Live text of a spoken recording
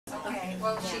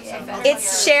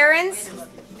It's Sharon's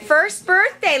first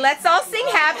birthday. Let's all sing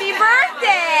happy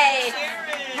birthday.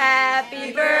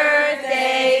 Happy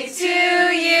birthday to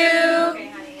you.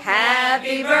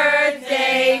 Happy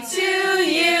birthday to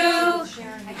you.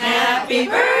 Happy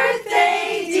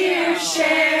birthday, dear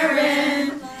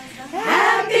Sharon.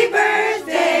 Happy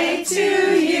birthday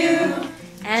to you.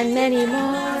 And many more.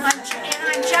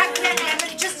 I'm Jack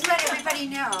Benny. Just to let everybody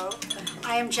know,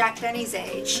 I am Jack Benny's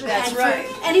age. That's right.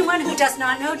 For anyone who does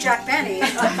not know Jack Benny,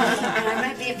 and there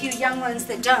might be a few young ones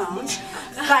that don't,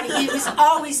 but he was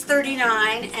always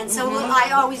 39, and so will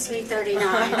I always be 39.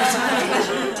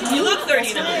 You look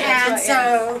 39. And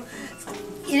so,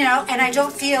 you know, and I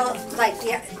don't feel like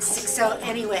so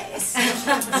anyways.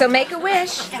 So make a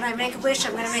wish. And I make a wish,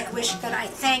 I'm going to make a wish that I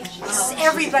thank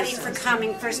everybody for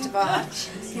coming, first of all.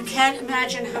 You can't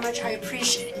imagine how much I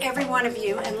appreciate every one of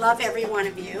you and love every one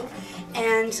of you.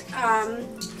 And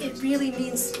it really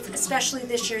means, especially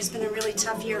this year has been a really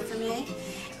tough year for me.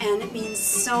 And it means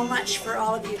so much for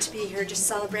all of you to be here to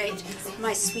celebrate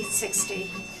my sweet 60. Yay!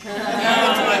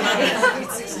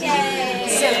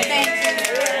 So thank you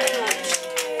very much.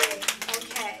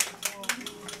 Okay.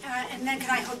 And then can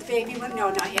I hold the baby one? No,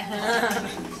 not yet.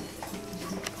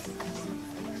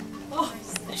 Oh,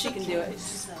 she can do it.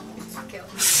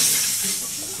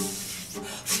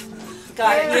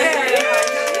 Got it.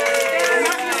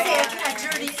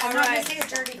 I'm not going to say a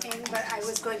dirty thing, but I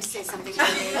was going to say something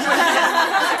dirty.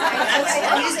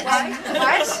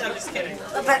 I'm just kidding.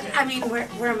 But I mean,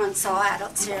 we're amongst all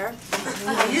adults here.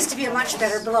 I used to be a much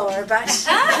better blower, but That's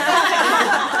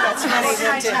what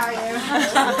can I tell you?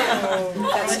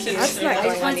 That's cute. That's not I just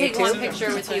going on want to take one YouTube.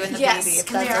 picture with you and the Yes, baby, if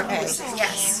come that's here. okay.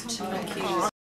 Yes.